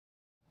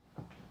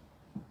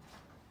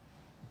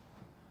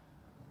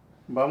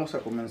Vamos a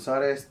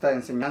comenzar esta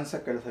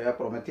enseñanza que les había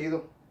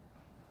prometido.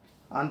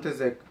 Antes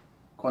de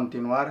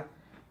continuar,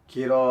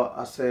 quiero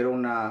hacer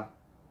una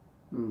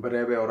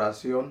breve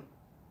oración.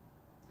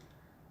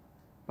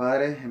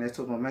 Padre, en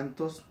estos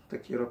momentos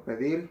te quiero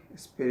pedir,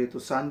 Espíritu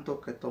Santo,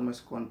 que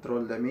tomes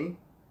control de mí.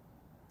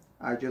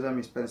 Ayuda a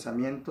mis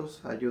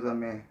pensamientos,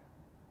 ayúdame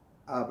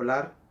a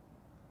hablar.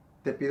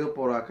 Te pido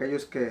por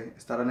aquellos que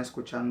estarán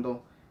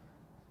escuchando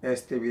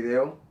este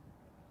video,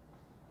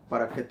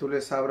 para que tú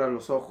les abras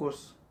los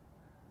ojos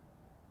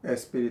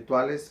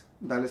espirituales,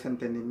 dales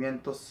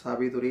entendimiento,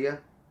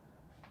 sabiduría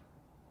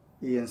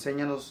y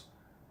enséñanos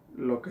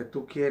lo que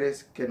tú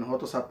quieres que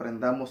nosotros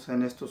aprendamos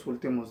en estos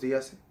últimos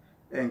días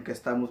en que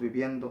estamos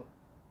viviendo.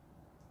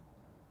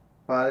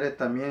 Padre,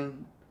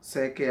 también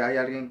sé que hay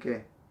alguien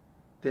que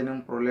tiene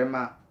un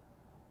problema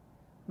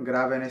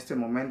grave en este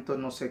momento,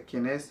 no sé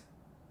quién es,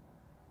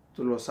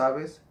 tú lo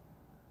sabes.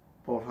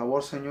 Por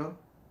favor, Señor,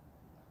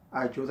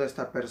 ayuda a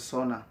esta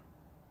persona,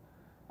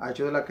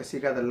 ayúdala a que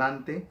siga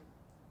adelante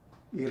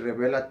y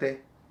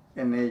revélate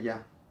en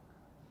ella.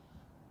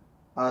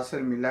 Haz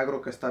el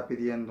milagro que está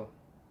pidiendo.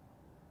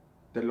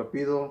 Te lo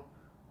pido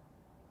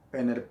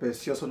en el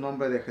precioso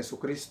nombre de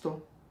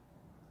Jesucristo,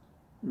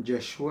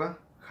 Yeshua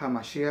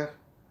HaMashiach.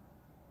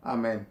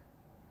 Amén.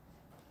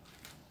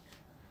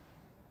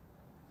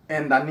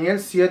 En Daniel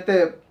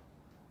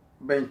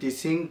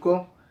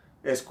 7:25,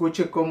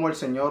 escuche cómo el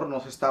Señor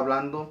nos está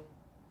hablando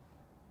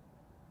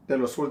de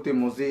los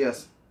últimos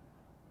días.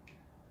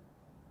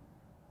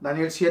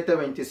 Daniel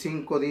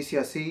 7:25 dice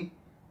así: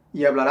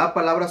 y hablará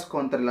palabras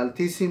contra el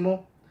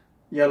Altísimo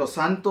y a los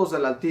santos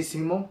del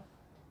Altísimo,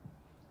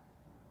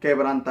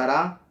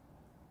 quebrantará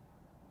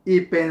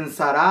y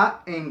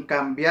pensará en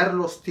cambiar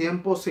los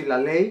tiempos y la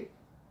ley,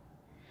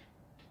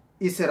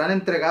 y serán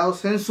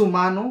entregados en su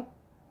mano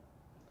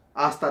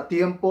hasta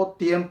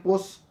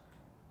tiempos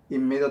y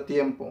medio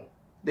tiempo.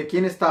 ¿De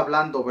quién está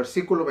hablando?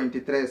 Versículo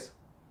 23.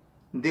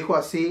 Dijo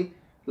así: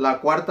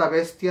 la cuarta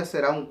bestia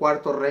será un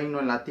cuarto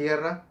reino en la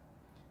tierra,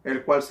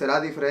 el cual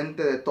será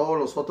diferente de todos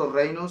los otros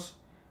reinos,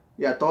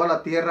 y a toda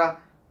la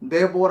tierra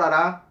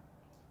devorará,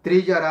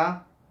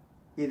 trillará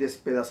y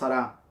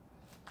despedazará.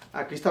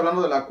 Aquí está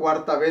hablando de la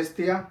cuarta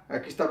bestia,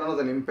 aquí está hablando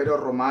del Imperio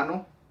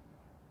Romano,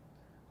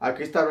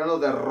 aquí está hablando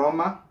de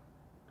Roma,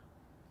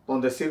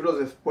 donde siglos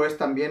después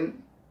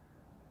también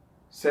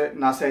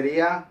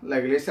nacería la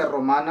Iglesia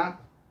Romana,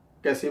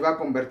 que se iba a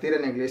convertir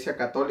en la Iglesia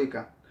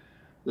Católica.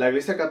 La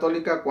Iglesia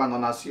Católica, cuando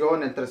nació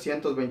en el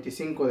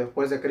 325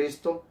 después de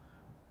Cristo,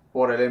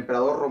 por el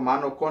emperador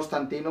romano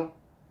Constantino,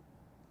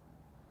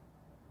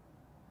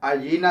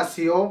 allí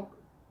nació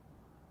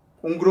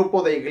un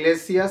grupo de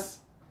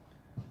iglesias,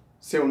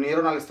 se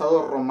unieron al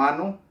Estado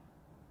romano.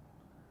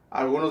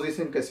 Algunos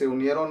dicen que se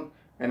unieron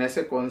en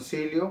ese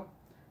concilio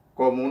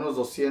como unos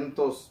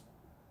 200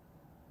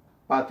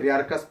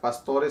 patriarcas,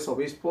 pastores,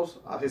 obispos,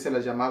 así se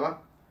les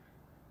llamaba.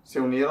 Se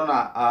unieron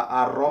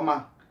a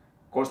Roma.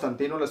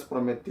 Constantino les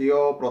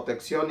prometió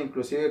protección,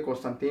 inclusive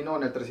Constantino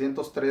en el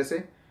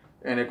 313,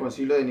 en el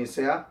concilio de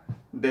Nicea,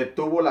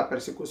 detuvo la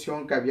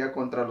persecución que había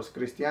contra los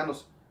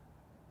cristianos.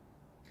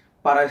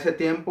 Para ese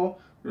tiempo,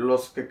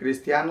 los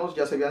cristianos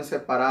ya se habían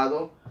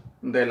separado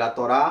de la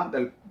Torá,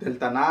 del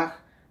Tanaj,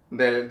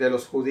 de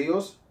los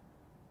judíos,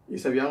 y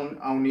se habían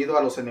unido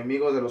a los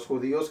enemigos de los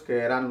judíos,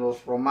 que eran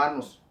los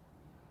romanos.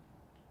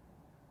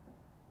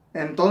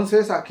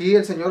 Entonces aquí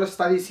el Señor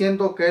está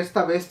diciendo que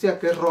esta bestia,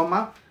 que es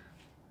Roma,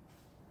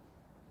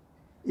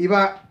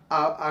 iba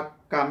a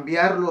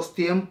cambiar los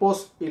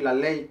tiempos y la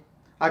ley.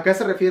 ¿A qué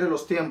se refiere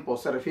los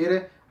tiempos? Se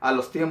refiere a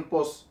los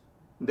tiempos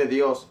de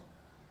Dios,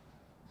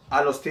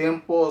 a los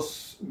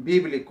tiempos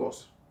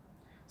bíblicos.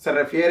 Se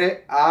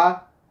refiere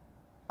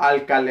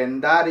al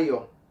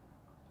calendario,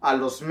 a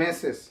los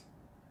meses.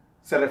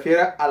 Se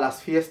refiere a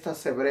las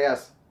fiestas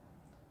hebreas.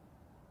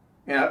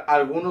 En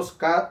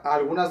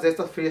algunas de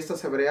estas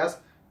fiestas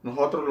hebreas,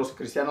 nosotros los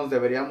cristianos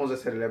deberíamos de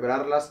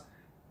celebrarlas,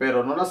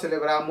 pero no las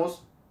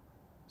celebramos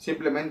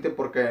simplemente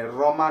porque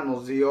Roma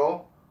nos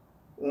dio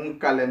un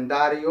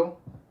calendario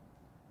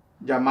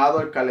llamado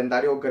el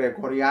calendario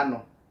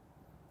gregoriano.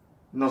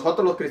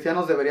 Nosotros los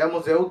cristianos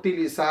deberíamos de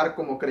utilizar,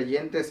 como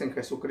creyentes en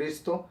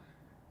Jesucristo,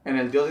 en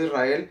el Dios de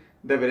Israel,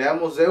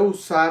 deberíamos de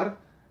usar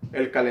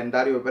el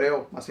calendario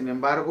hebreo. Sin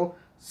embargo,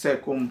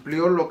 se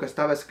cumplió lo que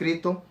estaba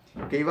escrito,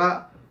 que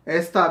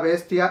esta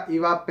bestia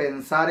iba a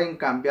pensar en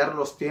cambiar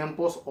los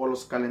tiempos o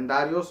los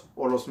calendarios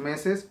o los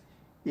meses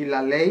y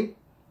la ley,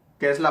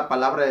 que es la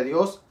palabra de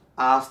Dios,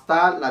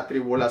 hasta la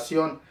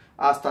tribulación,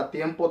 hasta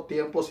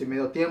tiempos y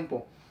medio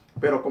tiempo.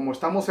 Pero como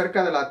estamos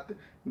cerca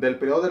del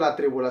periodo de la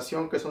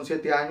tribulación, que son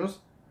 7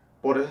 años,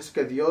 por eso es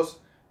que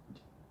Dios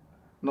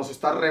nos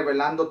está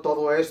revelando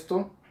todo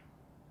esto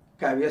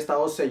que había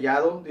estado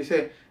sellado.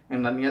 Dice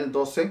en Daniel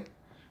 12,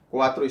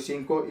 4 y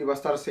 5, iba a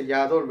estar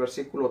sellado, el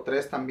versículo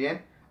 3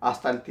 también,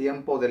 hasta el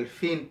tiempo del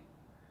fin.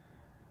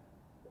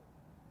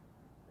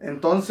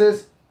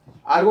 Entonces,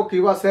 algo que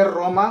iba a hacer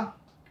Roma,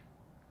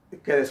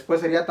 que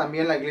después sería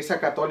también la Iglesia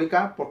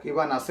Católica, porque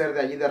iban a ser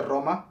de allí de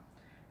Roma,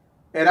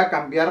 era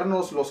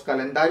cambiarnos los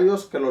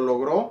calendarios, que lo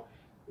logró,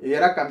 y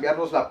era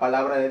cambiarnos la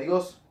palabra de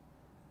Dios.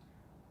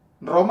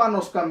 Roma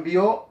nos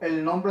cambió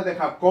el nombre de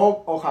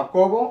Jacob o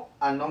Jacobo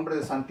al nombre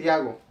de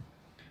Santiago.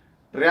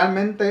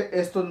 Realmente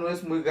esto no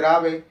es muy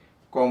grave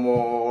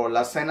como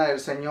la Cena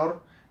del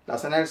Señor. La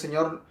Cena del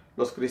Señor,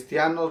 los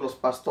cristianos, los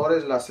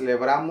pastores, la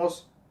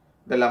celebramos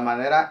de la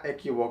manera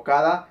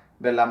equivocada,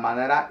 de la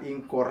manera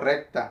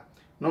incorrecta.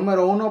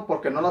 Número uno,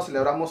 porque no la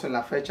celebramos en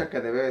la fecha que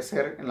debe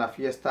ser en la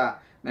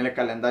fiesta en el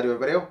calendario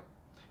hebreo.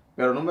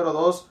 Pero número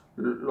dos,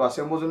 lo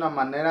hacemos de una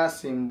manera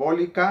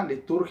simbólica,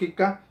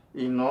 litúrgica,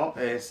 y no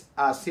es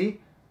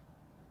así.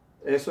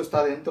 Eso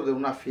está dentro de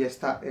una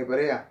fiesta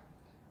hebrea.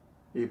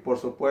 Y por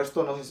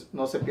supuesto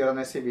no se pierdan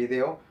ese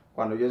video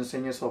cuando yo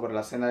enseñe sobre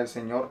la Cena del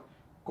Señor,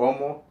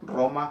 cómo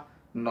Roma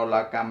nos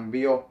la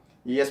cambió.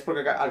 Y es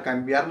porque al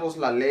cambiarnos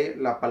la ley,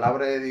 la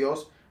palabra de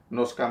Dios,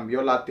 nos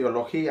cambió la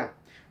teología.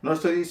 No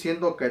estoy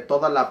diciendo que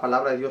toda la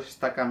palabra de Dios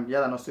está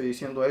cambiada, no estoy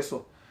diciendo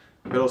eso.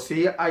 Pero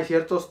sí hay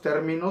ciertos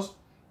términos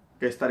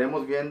que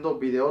estaremos viendo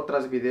video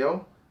tras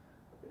video,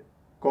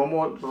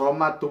 cómo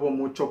Roma tuvo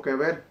mucho que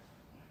ver.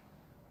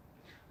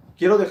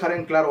 Quiero dejar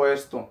en claro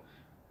esto.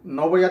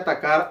 No voy a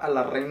atacar a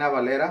la Reina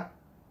Valera.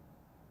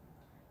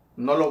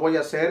 No lo voy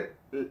a hacer.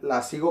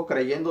 La sigo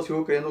creyendo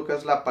que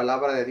es la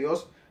palabra de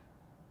Dios.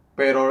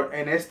 Pero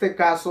en este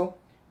caso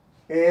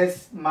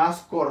es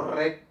más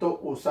correcto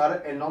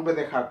usar el nombre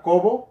de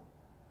Jacobo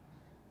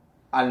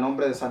al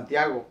nombre de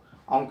Santiago.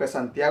 Aunque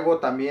Santiago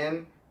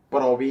también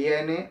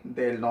proviene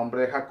del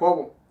nombre de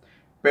Jacobo.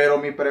 Pero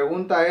mi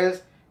pregunta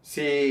es,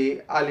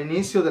 si al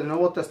inicio del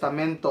Nuevo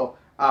Testamento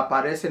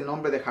aparece el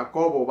nombre de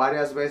Jacobo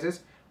varias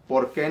veces,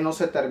 ¿por qué no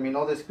se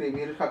terminó de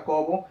escribir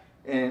Jacobo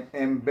en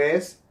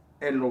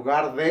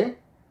lugar de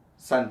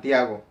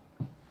Santiago?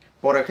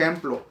 Por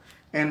ejemplo,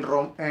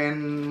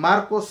 en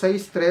Marcos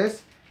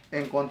 6:3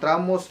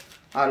 encontramos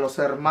a los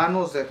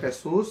hermanos de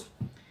Jesús,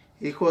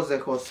 hijos de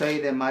José y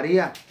de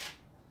María.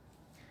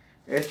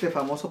 Este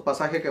famoso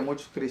pasaje que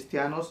muchos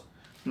cristianos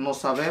no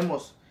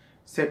sabemos.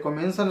 Se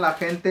comienzan la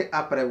gente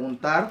a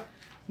preguntar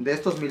de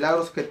estos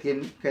milagros que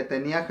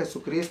tenía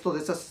Jesucristo,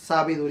 de esa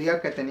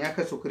sabiduría que tenía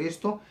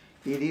Jesucristo,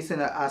 y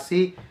dicen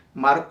así,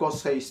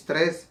 Marcos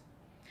 6:3,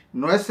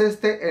 ¿no es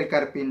este el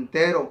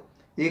carpintero,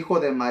 hijo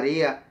de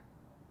María,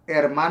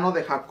 hermano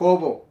de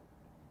Jacobo?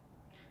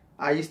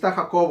 Ahí está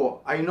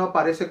Jacobo, ahí no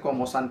aparece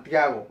como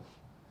Santiago.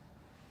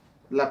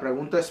 La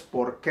pregunta es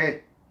 ¿por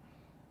qué?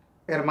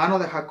 Hermano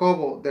de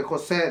Jacobo, de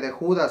José, de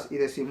Judas y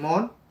de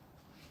Simón,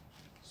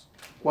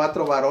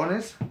 4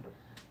 varones.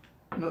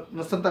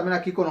 ¿No están también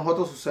aquí con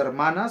nosotros sus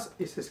hermanas?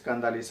 Y se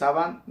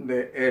escandalizaban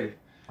de él.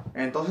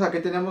 Entonces aquí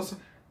tenemos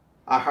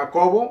a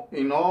Jacobo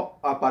y no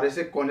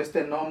aparece con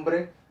este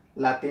nombre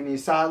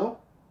latinizado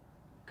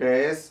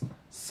que es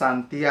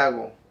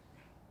Santiago.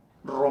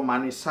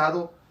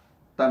 Romanizado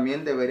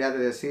también debería de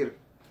decir.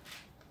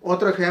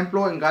 Otro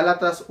ejemplo en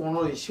Gálatas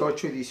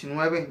 1:18 y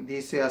 19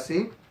 dice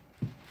así.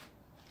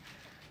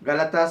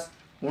 Gálatas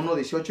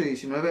 1:18 y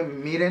 19,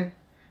 miren,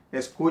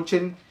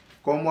 escuchen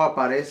cómo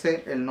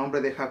aparece el nombre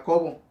de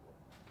Jacobo.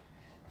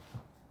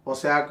 O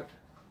sea,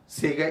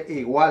 sigue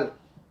igual.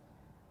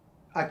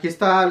 Aquí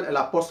está el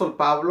apóstol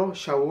Pablo,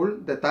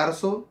 Shaul de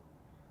Tarso,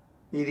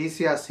 y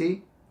dice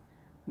así: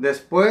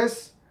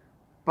 después,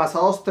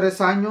 pasados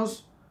 3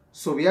 años,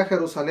 subí a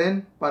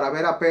Jerusalén para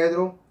ver a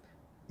Pedro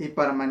y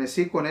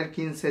permanecí con él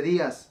 15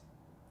 días.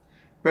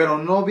 Pero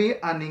no vi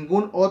a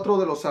ningún otro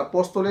de los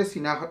apóstoles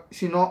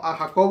sino a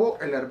Jacobo,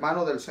 el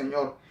hermano del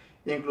Señor.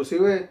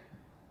 Inclusive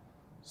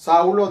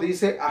Saulo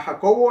dice a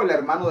Jacobo, el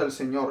hermano del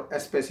Señor.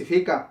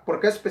 Especifica. ¿Por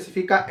qué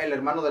especifica el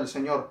hermano del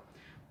Señor?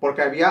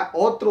 Porque había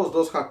otros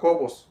 2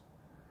 Jacobos.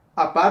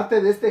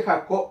 Aparte de este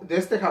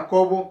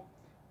Jacobo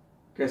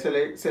que se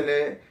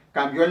le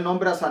cambió el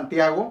nombre a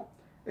Santiago,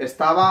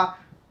 estaba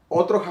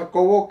otro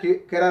Jacobo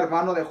que era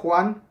hermano de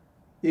Juan,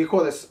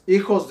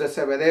 hijos de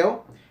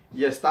Zebedeo,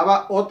 y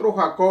estaba otro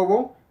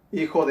Jacobo,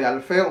 hijo de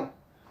Alfeo.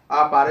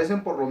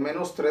 Aparecen por lo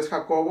menos 3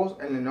 Jacobos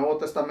en el Nuevo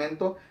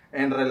Testamento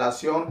en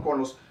relación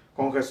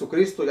con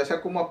Jesucristo, ya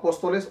sea como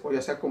apóstoles o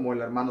ya sea como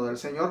el hermano del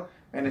Señor.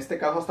 En este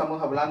caso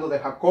estamos hablando de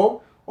Jacob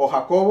o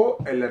Jacobo,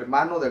 el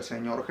hermano del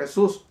Señor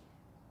Jesús.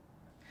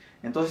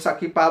 Entonces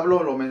aquí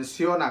Pablo lo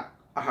menciona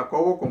a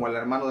Jacobo como el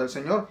hermano del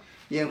Señor.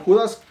 Y en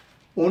Judas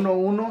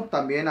 1:1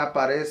 también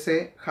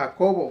aparece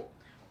Jacobo.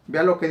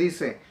 Vea lo que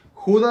dice: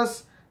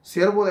 Judas,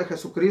 siervo de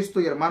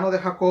Jesucristo y hermano de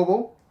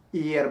Jacobo,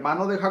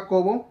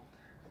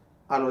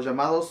 a los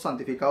llamados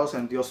santificados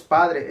en Dios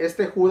Padre.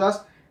 Este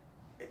Judas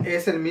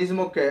es el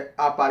mismo que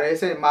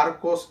aparece en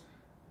Marcos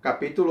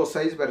capítulo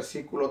 6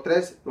 versículo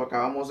 3, lo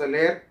acabamos de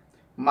leer.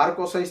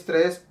 Marcos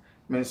 6:3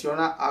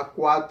 menciona a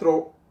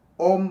 4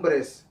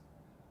 hombres,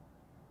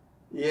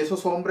 y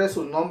esos hombres,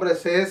 sus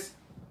nombres es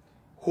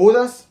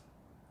Judas,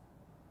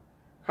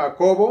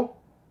 Jacobo,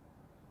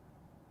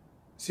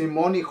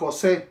 Simón y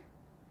José.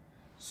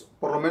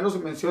 Por lo menos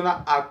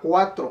menciona a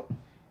 4.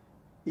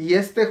 Y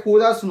este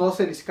Judas no es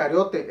el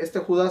Iscariote. Este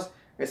Judas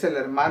es el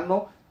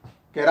hermano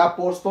que era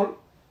apóstol,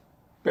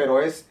 pero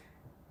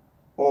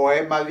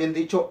más bien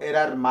dicho,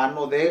 era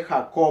hermano de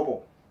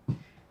Jacobo.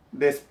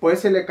 después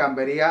se le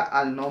cambiaría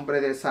al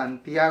nombre de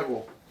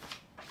Santiago.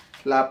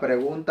 La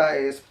pregunta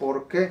es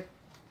 ¿por qué?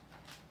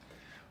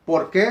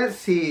 ¿Por qué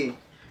si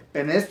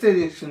en este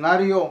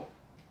diccionario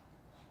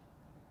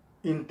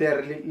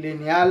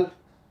interlineal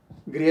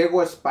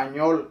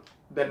griego-español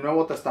del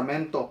Nuevo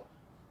Testamento,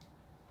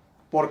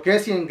 por qué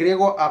si en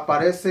griego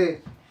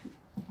aparece,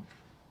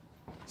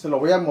 se lo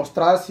voy a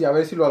mostrar, si a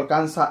ver si lo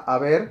alcanza a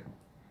ver,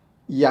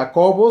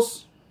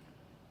 Jacobos,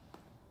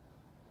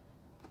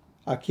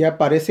 aquí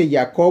aparece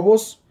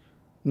Jacobos,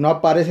 no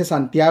aparece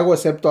Santiago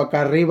excepto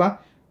acá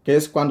arriba, que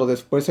es cuando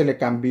después se le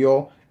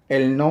cambió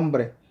el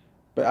nombre,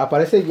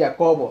 aparece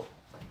Jacobo.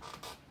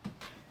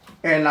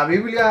 En la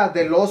Biblia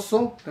del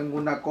Oso, tengo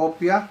una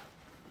copia,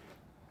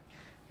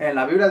 en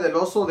la Biblia del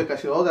Oso de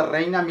Castelló de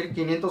Reina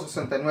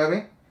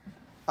 1569,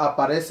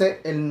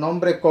 aparece el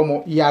nombre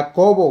como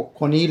Jacobo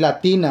con I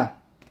latina.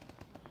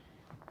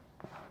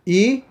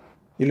 Y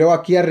luego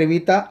aquí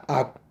arribita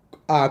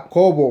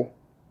Jacobo.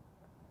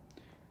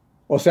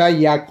 O sea,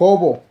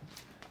 Jacobo.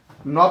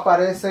 No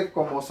aparece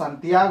como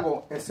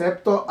Santiago,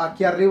 excepto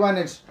aquí arriba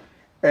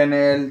en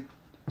el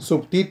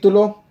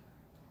subtítulo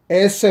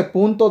S.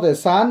 de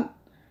San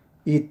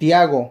y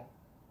Tiago.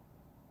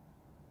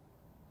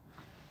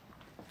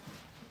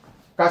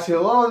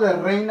 Casiodoro de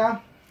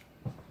Reina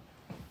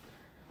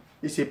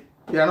y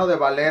Cipriano de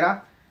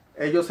Valera,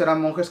 ellos eran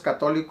monjes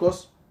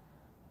católicos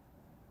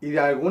y de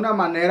alguna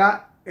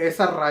manera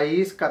esa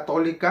raíz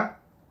católica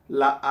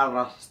la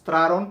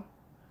arrastraron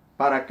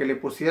para que le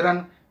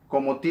pusieran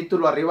como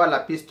título arriba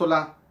la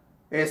epístola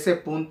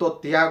S.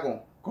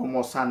 Tiago,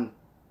 como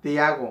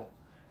Santiago.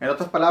 En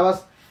otras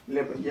palabras,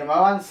 le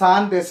llamaban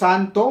San de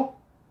santo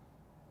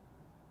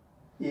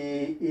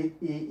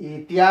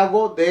y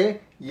Tiago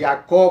de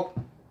Jacob.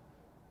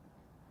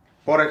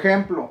 Por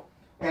ejemplo,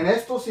 en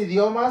estos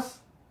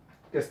idiomas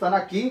que están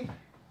aquí,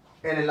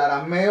 en el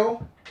arameo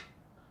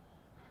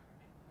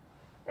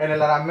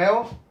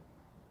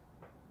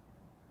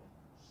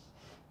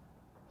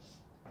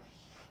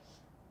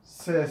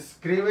se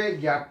escribe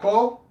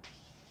Jacob,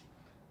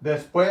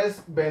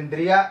 después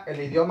vendría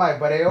el idioma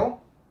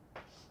hebreo,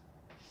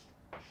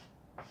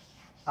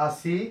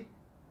 así,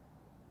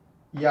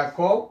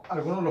 Jacob,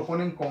 algunos lo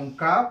ponen con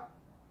K.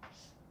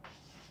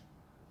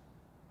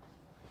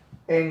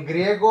 En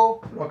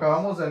griego, lo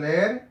acabamos de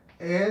leer,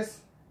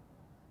 es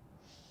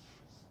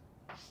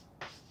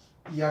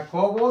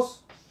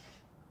Jacobos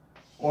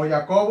o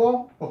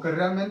Jacobo, porque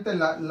realmente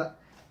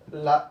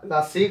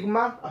la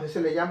sigma, así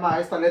se le llama a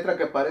esta letra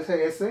que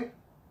parece S,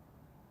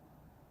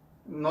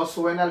 no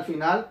suena al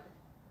final,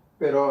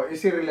 pero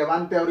es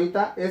irrelevante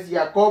ahorita, es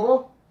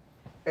Jacobo.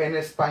 En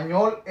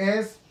español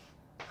es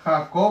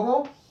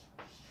Jacobo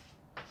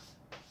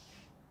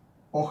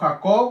o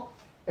Jacob.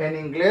 En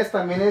inglés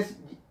también es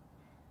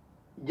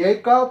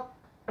Jacob,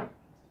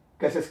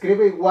 que se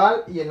escribe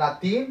igual, y en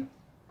latín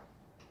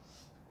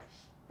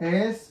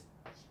es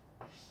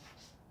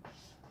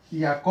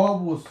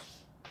Jacobus.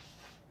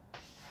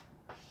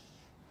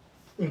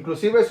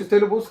 Inclusive si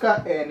usted lo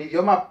busca en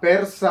idioma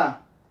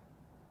persa,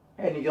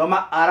 en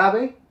idioma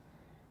árabe,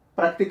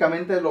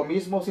 prácticamente es lo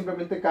mismo,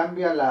 simplemente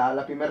cambia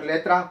la primera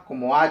letra,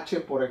 como H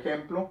por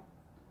ejemplo,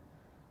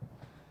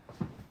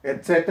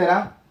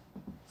 etcétera.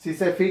 Si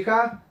se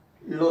fija,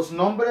 los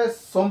nombres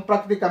son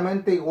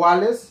prácticamente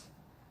iguales.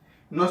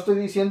 No estoy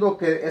diciendo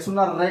que es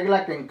una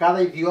regla que en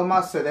cada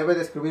idioma se debe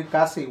de escribir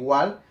casi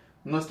igual.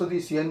 No estoy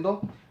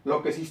diciendo.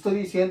 Lo que sí estoy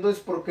diciendo es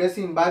porque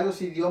si en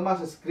varios idiomas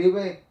se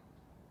escribe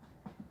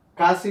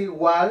casi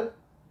igual.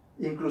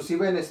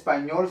 Inclusive en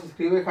español se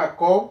escribe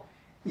Jacob.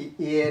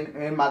 Y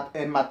en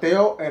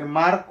Mateo, en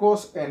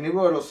Marcos, en el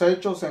libro de los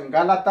Hechos, en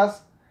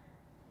Gálatas,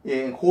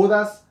 en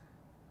Judas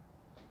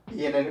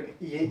y en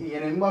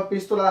el mismo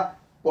epístola,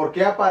 ¿por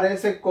qué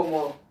aparece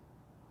como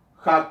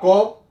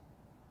Jacob?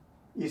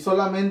 Y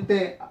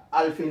solamente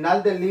al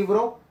final del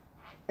libro,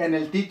 en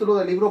el título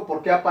del libro,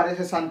 ¿por qué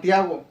aparece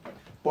Santiago?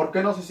 ¿Por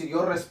qué no se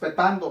siguió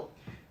respetando?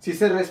 Si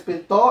se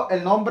respetó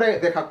el nombre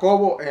de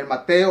Jacobo en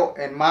Mateo,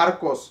 en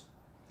Marcos,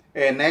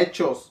 en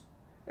Hechos,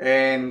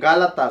 en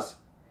Gálatas,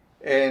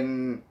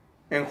 en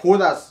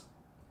Judas,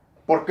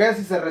 ¿por qué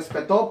si se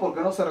respetó? ¿Por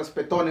qué no se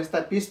respetó en esta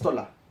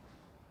epístola?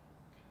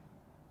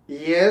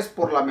 Y es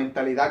por la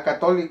mentalidad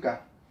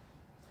católica.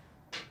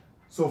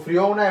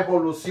 Sufrió una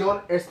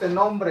evolución este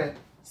nombre.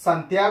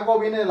 Santiago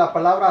viene de la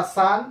palabra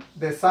san,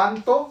 de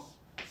santo.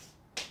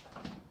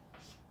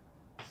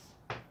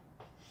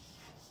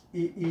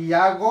 Y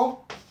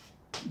Iago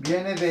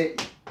viene de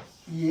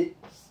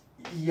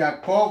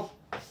Jacob.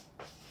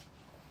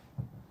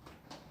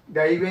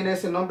 De ahí viene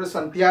ese nombre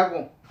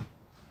Santiago.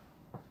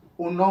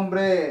 Un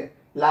nombre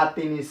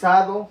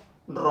latinizado,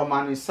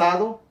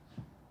 romanizado,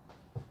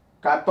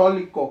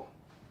 católico.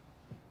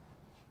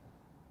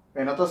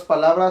 En otras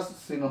palabras,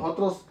 si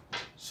nosotros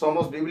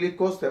somos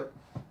bíblicos,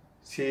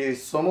 si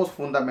somos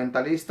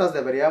fundamentalistas,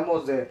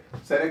 deberíamos de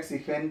ser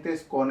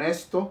exigentes con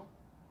esto.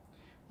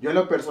 Yo en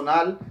lo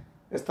personal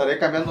estaré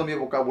cambiando mi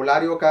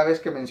vocabulario cada vez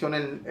que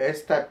mencionen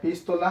esta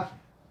epístola.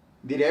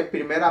 Diré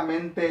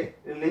primeramente,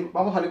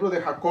 vamos al libro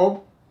de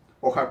Jacob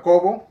o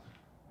Jacobo,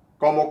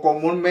 como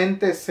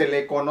comúnmente se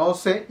le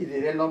conoce, y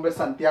diré el nombre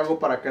Santiago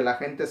para que la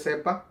gente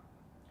sepa,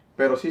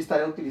 pero sí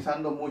estaré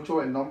utilizando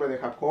mucho el nombre de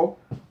Jacob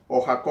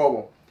o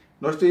Jacobo.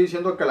 No estoy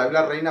diciendo que la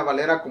Biblia Reina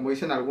Valera, como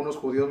dicen algunos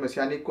judíos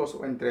mesiánicos,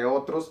 entre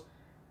otros,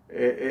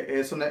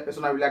 es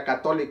una Biblia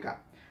católica.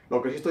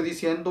 Lo que sí estoy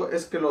diciendo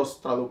es que los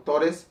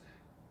traductores,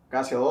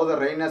 Casiodoro de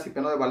Reinas y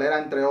Peno de Valera,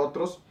 entre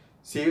otros,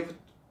 sí,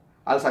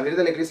 al salir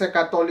de la Iglesia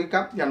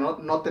Católica y al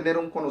no tener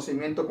un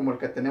conocimiento como el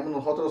que tenemos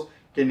nosotros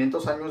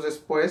 500 años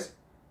después,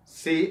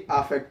 sí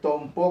afectó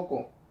un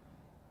poco.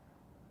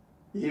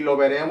 Y lo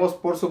veremos,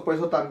 por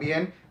supuesto,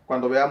 también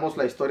cuando veamos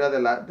la historia de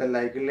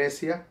la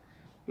Iglesia.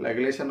 La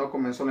Iglesia no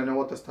comenzó en el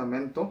Nuevo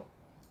Testamento.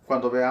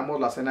 Cuando veamos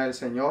la Cena del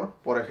Señor,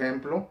 por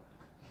ejemplo,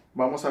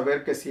 vamos a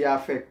ver que sí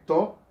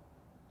afectó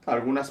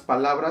algunas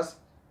palabras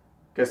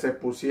que se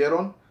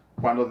pusieron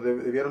cuando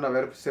debieron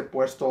haberse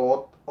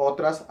puesto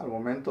otras al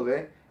momento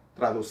de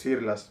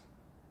traducirlas.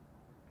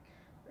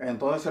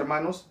 Entonces,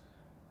 hermanos,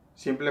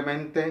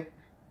 simplemente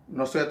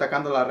no estoy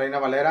atacando a la Reina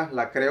Valera,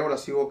 la creo, la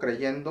sigo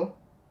creyendo,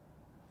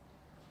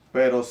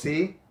 pero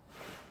sí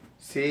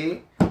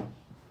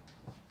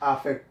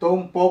afectó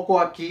un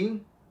poco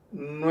aquí.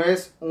 No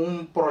es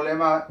un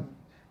problema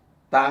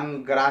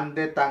tan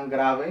grande, tan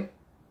grave,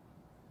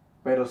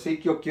 pero sí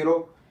que yo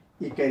quiero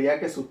y quería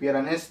que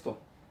supieran esto.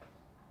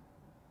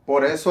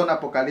 Por eso en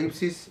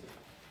Apocalipsis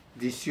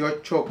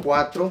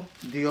 18:4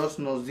 Dios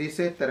nos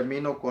dice,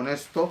 termino con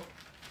esto,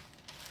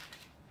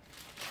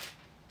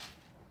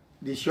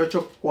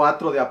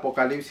 18:4 de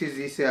Apocalipsis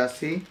dice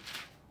así: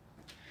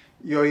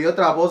 y oí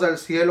otra voz del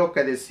cielo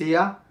que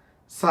decía,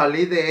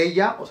 salid de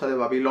ella, o sea de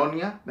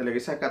Babilonia, de la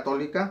Iglesia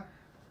Católica,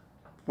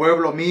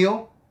 pueblo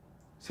mío,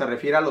 se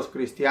refiere a los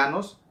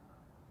cristianos,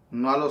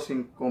 no a los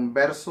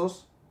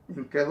inconversos,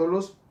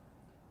 incrédulos,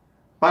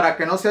 para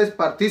que no seáis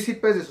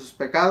partícipes de sus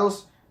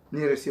pecados,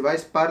 ni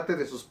recibáis parte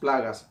de sus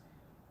plagas.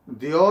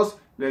 Dios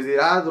les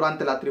dirá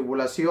durante la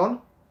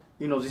tribulación,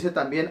 y nos dice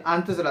también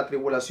antes de la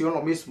tribulación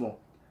lo mismo: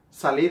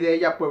 salid de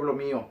ella, pueblo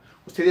mío.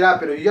 Usted dirá,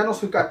 pero yo ya no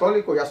soy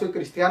católico, ya soy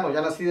cristiano,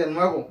 ya nací de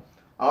nuevo.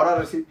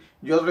 Ahora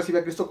yo recibí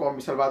a Cristo como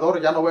mi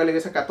Salvador, ya no voy a la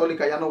Iglesia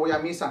Católica, ya no voy a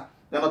misa,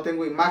 ya no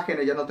tengo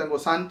imágenes, ya no tengo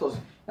santos,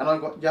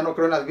 ya no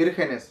creo en las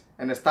vírgenes,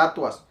 en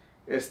estatuas.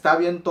 Está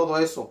bien todo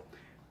eso,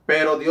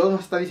 pero Dios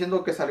nos está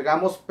diciendo que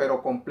salgamos,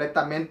 pero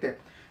completamente.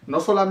 No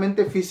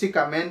solamente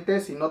físicamente,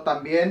 sino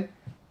también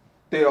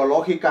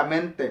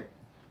teológicamente,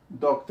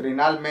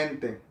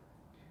 doctrinalmente.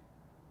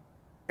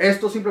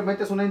 Esto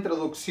simplemente es una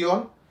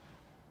introducción,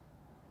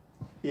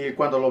 y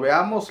cuando lo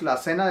veamos, la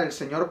Cena del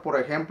Señor, por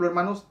ejemplo,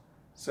 hermanos,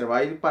 se va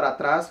a ir para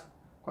atrás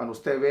cuando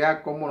usted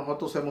vea cómo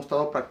nosotros hemos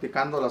estado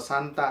practicando la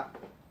Santa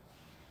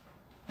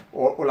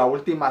o la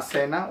Última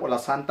Cena o la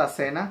Santa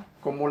Cena,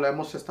 cómo la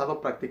hemos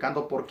estado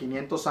practicando por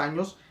 500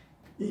 años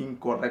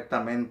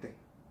incorrectamente.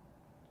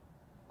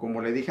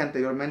 Como le dije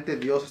anteriormente,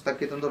 Dios está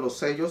quitando los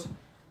sellos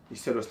y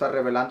se lo está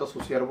revelando a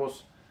sus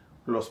siervos,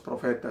 los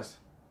profetas.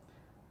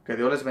 Que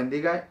Dios les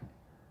bendiga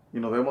y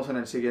nos vemos en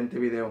el siguiente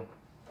video.